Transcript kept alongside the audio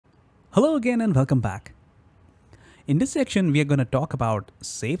Hello again and welcome back. In this section, we are going to talk about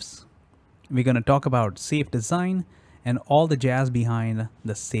safes. We're going to talk about safe design and all the jazz behind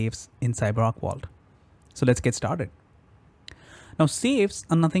the safes in CyberArk Vault. So let's get started. Now, safes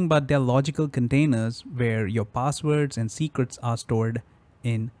are nothing but they're logical containers where your passwords and secrets are stored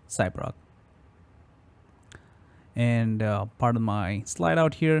in CyberArk. And part of my slide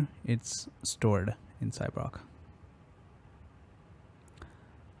out here, it's stored in CyberArk.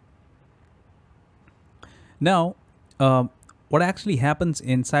 Now, what actually happens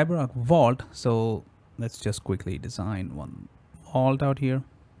in CyberArk Vault, so let's just quickly design one vault out here.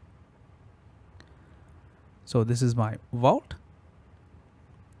 So this is my vault.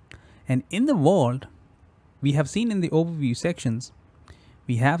 And in the vault, we have seen in the overview sections,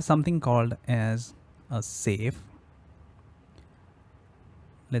 we have something called as a safe.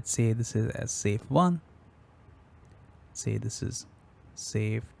 Let's say this is as safe 1. Say this is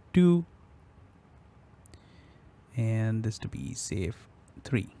safe 2. And this to be safe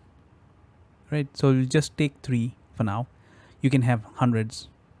 3, right? So we'll just take 3 for now. You can have hundreds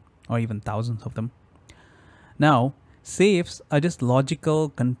or even thousands of them. Now, safes are just logical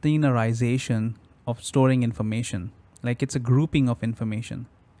containerization of storing information. Like it's a grouping of information.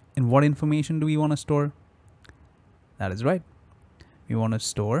 And what information do we want to store? That is right. We want to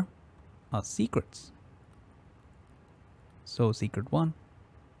store our secrets. So secret 1.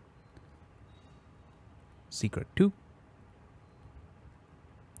 Secret 2.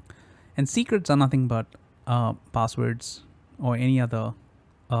 And secrets are nothing but passwords or any other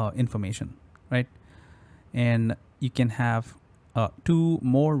information, right? And you can have 2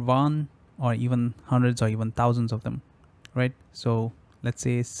 more, 1, or even hundreds or even thousands of them, right? So let's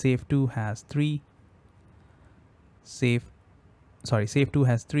say safe 2 has 3. Safe 2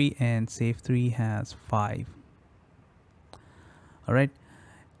 has 3 and safe 3 has 5. All right.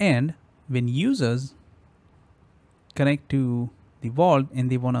 And when users connect to the vault and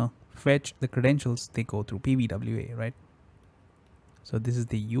they want to fetch the credentials, they go through PVWA, right? So this is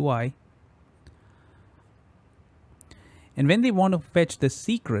the UI. And when they want to fetch the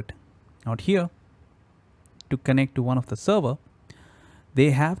secret out here to connect to one of the server,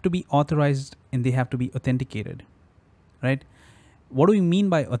 they have to be authorized and they have to be authenticated, right? What do we mean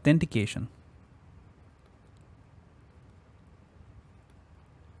by authentication?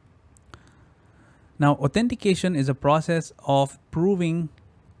 Now, authentication is a process of proving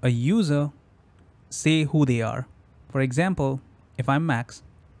a user say who they are. For example, if I'm Max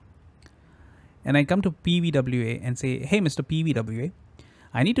and I come to PVWA and say, hey, Mr. PVWA,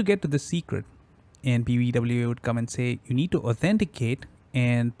 I need to get to the secret. And PVWA would come and say, you need to authenticate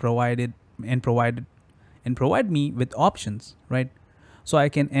and provide me with options, right? So I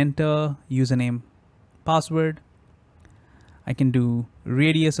can enter username, password. I can do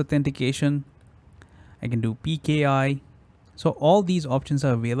radius authentication. I can do PKI. So all these options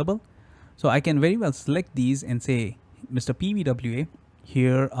are available. So I can very well select these and say, Mr. PVWA,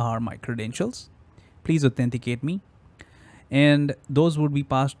 here are my credentials. Please authenticate me. And those would be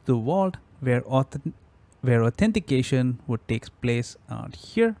passed to the vault where authentication would take place out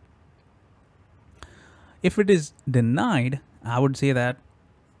here. If it is denied, I would say that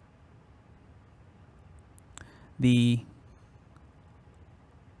the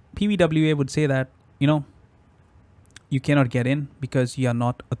PVWA would say that, you cannot get in because you are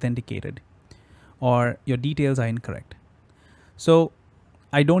not authenticated or your details are incorrect. So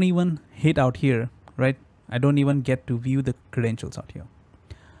I don't even hit out here, right? I don't even get to view the credentials out here.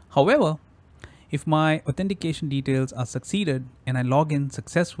 However, if my authentication details are succeeded and I log in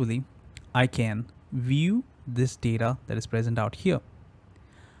successfully, I can view this data that is present out here.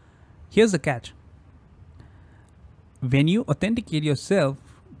 Here's the catch. When you authenticate yourself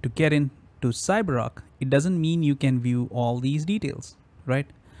to get into CyberArk, it doesn't mean you can view all these details, right?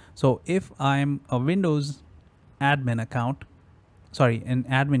 So if I'm a Windows admin account, an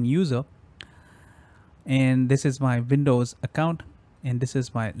admin user, and this is my Windows account and this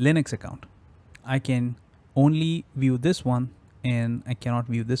is my Linux account, I can only view this one and I cannot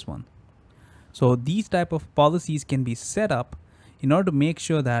view this one. So these type of policies can be set up in order to make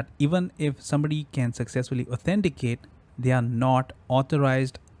sure that even if somebody can successfully authenticate, they are not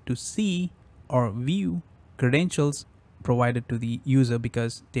authorized to see or view credentials provided to the user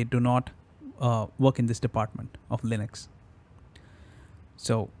because they do not work in this department of Linux.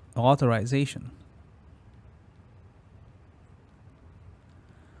 So authorization.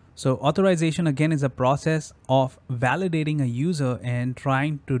 So authorization again is a process of validating a user and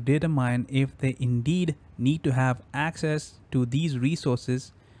trying to determine if they indeed need to have access to these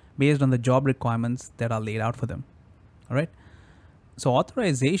resources based on the job requirements that are laid out for them. All right. So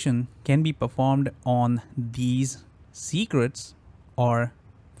authorization can be performed on these secrets or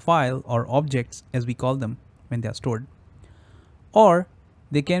file or objects, as we call them when they are stored, or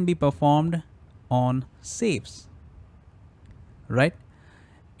they can be performed on safes, right?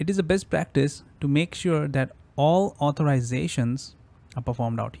 It is a best practice to make sure that all authorizations are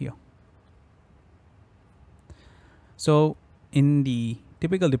performed out here. So in the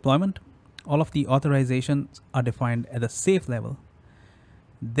typical deployment, all of the authorizations are defined at the safe level.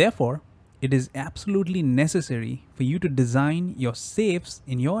 Therefore, it is absolutely necessary for you to design your safes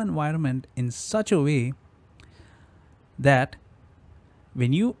in your environment in such a way that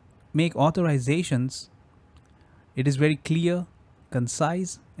when you make authorizations, it is very clear,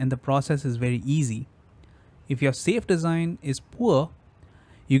 concise, and the process is very easy. If your safe design is poor,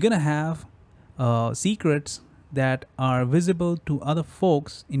 you're going to have secrets that are visible to other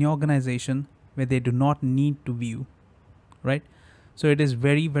folks in your organization where they do not need to view, right? So it is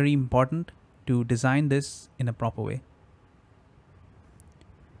very, very important to design this in a proper way.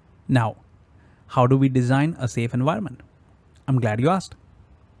 Now, how do we design a safe environment? I'm glad you asked.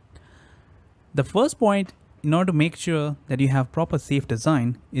 The first point in order to make sure that you have proper safe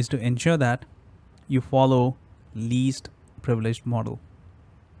design is to ensure that you follow least privileged model.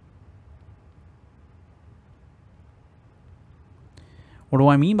 What do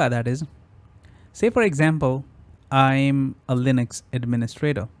I mean by that is, say for example, I'm a Linux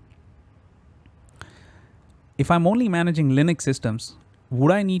administrator. If I'm only managing Linux systems,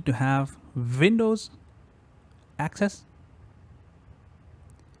 would I need to have Windows access?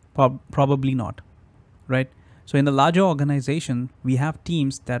 Probably not, right? So in the larger organization, we have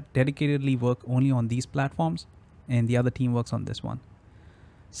teams that dedicatedly work only on these platforms, and the other team works on this one.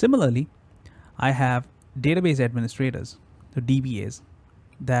 Similarly, I have database administrators, the DBAs,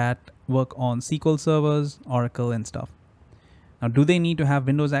 that work on SQL servers, Oracle, and stuff. Now, do they need to have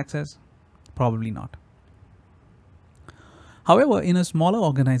Windows access? Probably not. However, in a smaller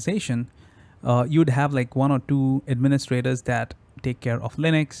organization, you'd have like 1 or 2 administrators that take care of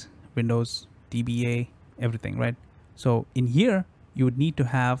Linux, Windows, DBA, everything, right? So in here, you would need to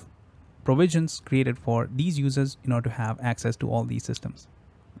have provisions created for these users in order to have access to all these systems.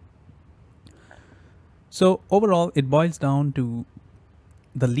 So overall, it boils down to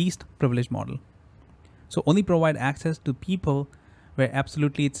the least privileged model. So only provide access to people where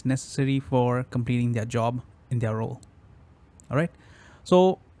absolutely it's necessary for completing their job in their role. All right.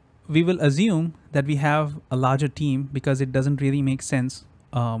 So we will assume that we have a larger team because it doesn't really make sense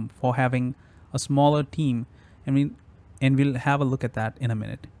for having a smaller team. And we'll have a look at that in a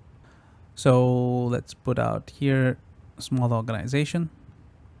minute. So let's put out here a small organization.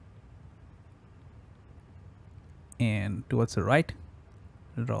 And towards the right,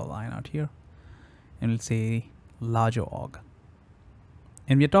 draw a line out here, and we'll say larger org.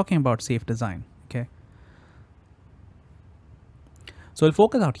 And we're talking about safe design, okay? So we'll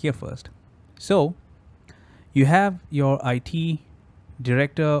focus out here first. So you have your IT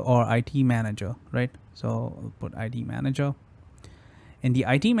director or IT manager, right? So I'll put IT manager, and the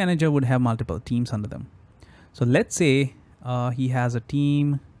IT manager would have multiple teams under them. So let's say he has a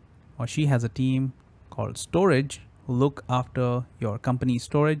team, or she has a team called storage, who look after your company's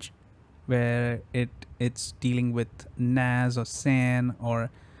storage, where it's dealing with NAS or SAN or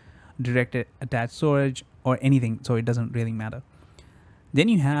direct attached storage or anything, so it doesn't really matter. Then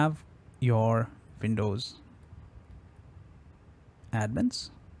you have your Windows admins.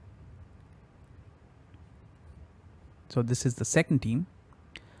 So this is the second team.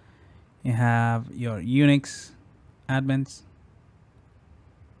 You have your Unix admins.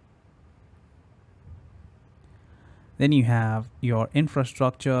 Then you have your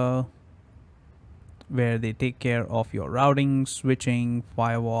infrastructure, where they take care of your routing, switching,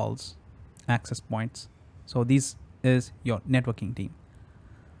 firewalls, access points. So this is your networking team.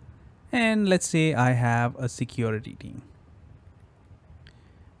 And let's say I have a security team,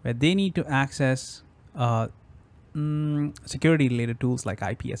 where they need to access security related tools like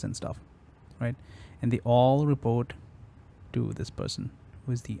IPS and stuff, right? And they all report to this person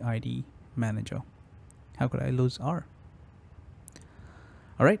who is the ID manager. How could I lose R?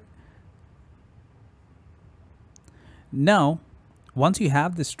 All right. Now, once you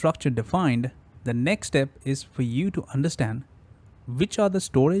have this structure defined, the next step is for you to understand which are the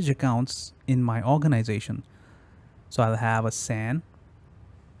storage accounts in my organization. So I'll have a SAN,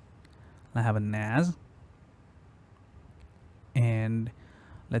 I have a NAS, and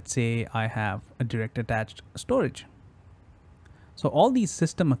let's say I have a direct attached storage. So all these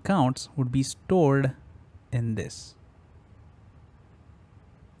system accounts would be stored in this,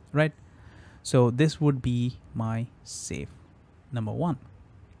 right? So this would be my safe. number 1.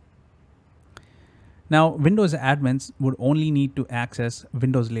 Now, Windows admins would only need to access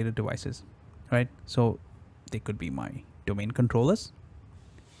Windows related devices, right? So they could be my domain controllers,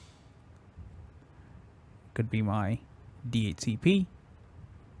 could be my DHCP,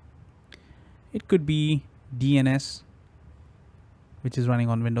 it could be DNS, which is running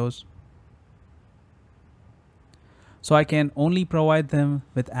on Windows. So I can only provide them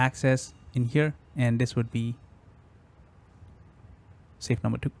with access in here, and this would be safe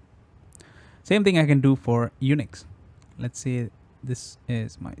number 2. Same thing I can do for Unix. Let's say this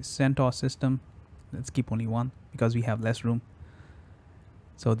is my CentOS system. Let's keep only 1 because we have less room.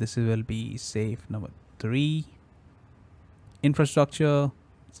 So this will be safe number 3. Infrastructure,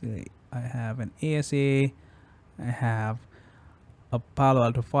 say I have an ASA, I have a Palo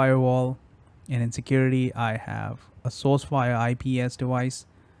Alto firewall, and in security I have a SourceFire IPS device,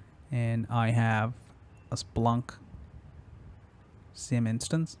 and I have a Splunk SIM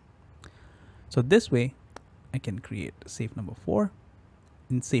instance. So this way I can create safe number 4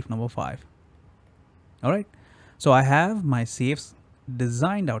 and safe number 5. All right, so I have my safes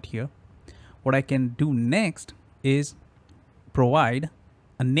designed out here. What I can do next is provide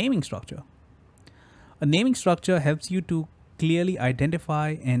a naming structure. A naming structure helps you to clearly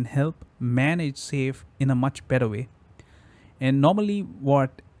identify and help manage safe in a much better way. And normally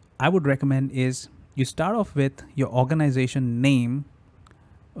what I would recommend is you start off with your organization name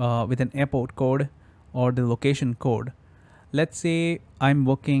with an airport code or the location code. Let's say I'm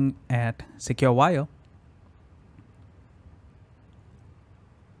working at SecureWire.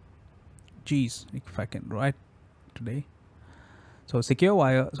 Geez, if I can write today. So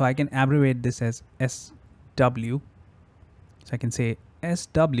SecureWire, so I can abbreviate this as SW. So I can say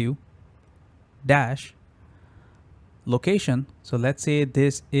SW dash location. So let's say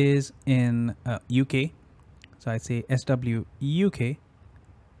this is in UK. So I say SW UK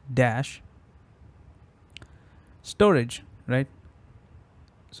dash storage, right?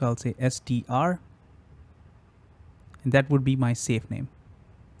 So I'll say STR, and that would be my safe name.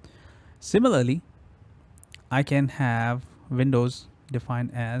 Similarly, I can have Windows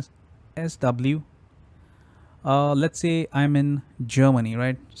defined as SW. Let's say I'm in Germany,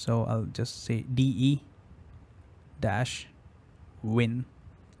 right? So I'll just say DE dash win.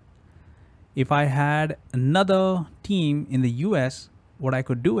 If I had another team in the US, what I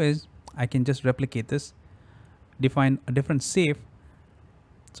could do is I can just replicate this, define a different safe.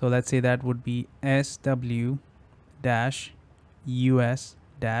 So let's say that would be SW dash US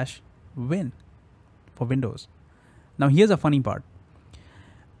dash win for Windows. Now here's a funny part.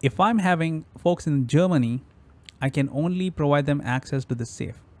 If I'm having folks in Germany, I can only provide them access to the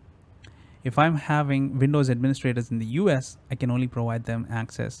safe. If I'm having Windows administrators in the US, I can only provide them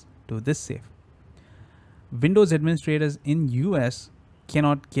access to this safe. Windows administrators in US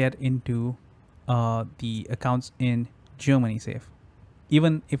cannot get into the accounts in Germany safe,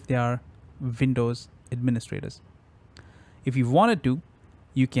 even if they are Windows administrators. If you wanted to,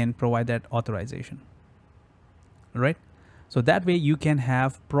 you can provide that authorization. All right, so that way you can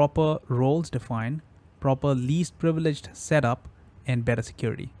have proper roles defined, proper least privileged setup, and better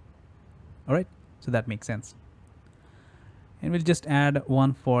security. All right, so that makes sense. And we'll just add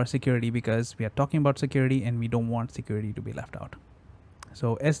one for security because we are talking about security and we don't want security to be left out.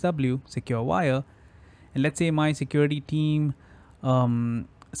 So SW SecureWire, and let's say my security team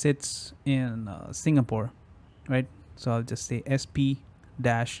sits in Singapore, right? So I'll just say SP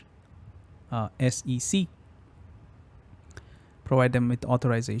dash SEC. Provide them with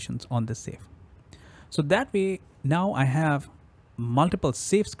authorizations on this safe. So that way, now I have multiple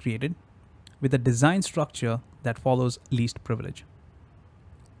safes created with a design structure that follows least privilege.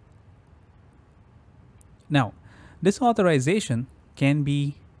 Now, this authorization can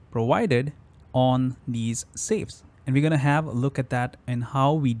be provided on these safes, and we're going to have a look at that and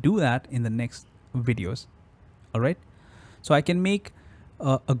how we do that in the next videos. All right, so I can make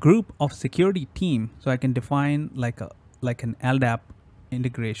a group of security team. So I can define like an LDAP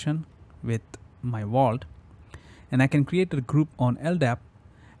integration with my vault, and I can create a group on LDAP,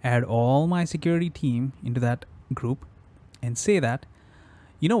 add all my security team into that group, and say that,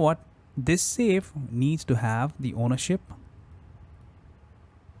 you know what, this safe needs to have the ownership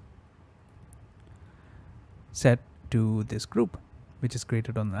set to this group, which is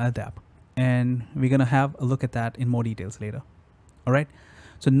created on LDAP. And we're going to have a look at that in more details later. All right,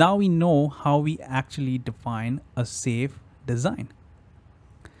 so now we know how we actually define a safe design.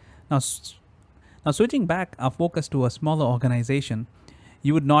 Now switching back our focus to a smaller organization,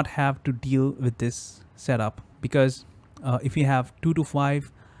 you would not have to deal with this setup, because if you have 2 to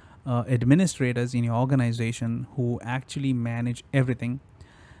 5 administrators in your organization who actually manage everything.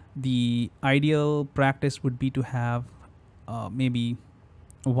 The ideal practice would be to have maybe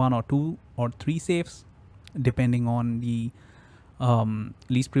one or two or three safes, depending on the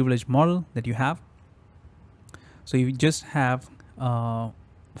least privilege model that you have. So you just have 5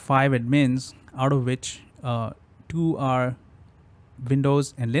 admins, out of which 2 are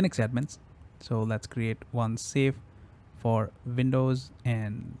Windows and Linux admins. So let's create one safe for Windows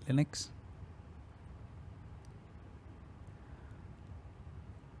and Linux.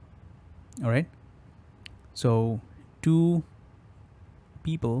 All right. So 2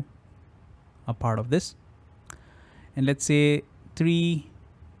 people are part of this. And let's say 3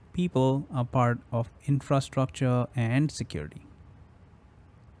 people are part of infrastructure and security.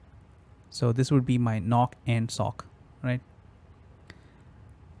 So this would be my NOC and SOC, right?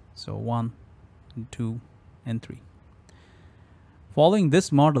 So 1, 2, and 3. Following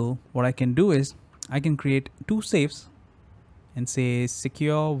this model, what I can do is I can create 2 safes and say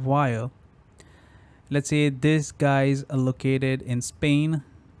secure wire. Let's say these guys are located in Spain.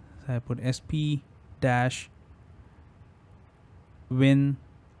 So I put sp-win-lin,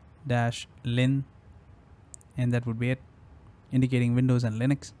 and that would be it, indicating Windows and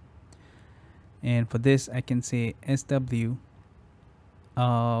Linux. And for this, I can say sw.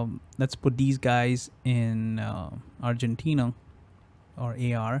 Let's put these guys in Argentina, or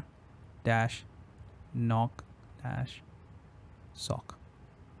AR dash NOC dash SOC.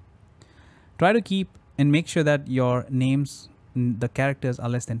 Try to keep and make sure that your names, the characters, are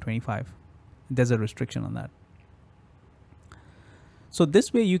less than 25. There's a restriction on that. So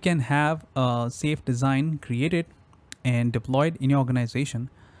this way you can have a safe design created and deployed in your organization.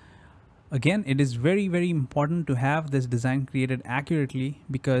 Again, it is very, very important to have this design created accurately,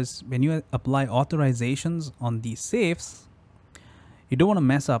 because when you apply authorizations on these safes, you don't want to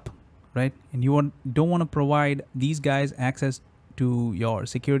mess up, right? And you don't want to provide these guys access to your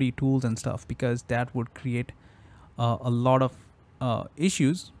security tools and stuff, because that would create a lot of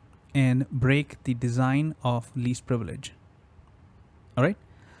issues and break the design of least privilege. All right.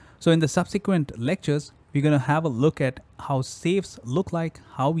 So in the subsequent lectures, we're going to have a look at how safes look like,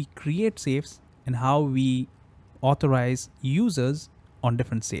 how we create safes, and how we authorize users on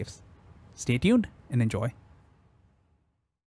different safes. Stay tuned and enjoy.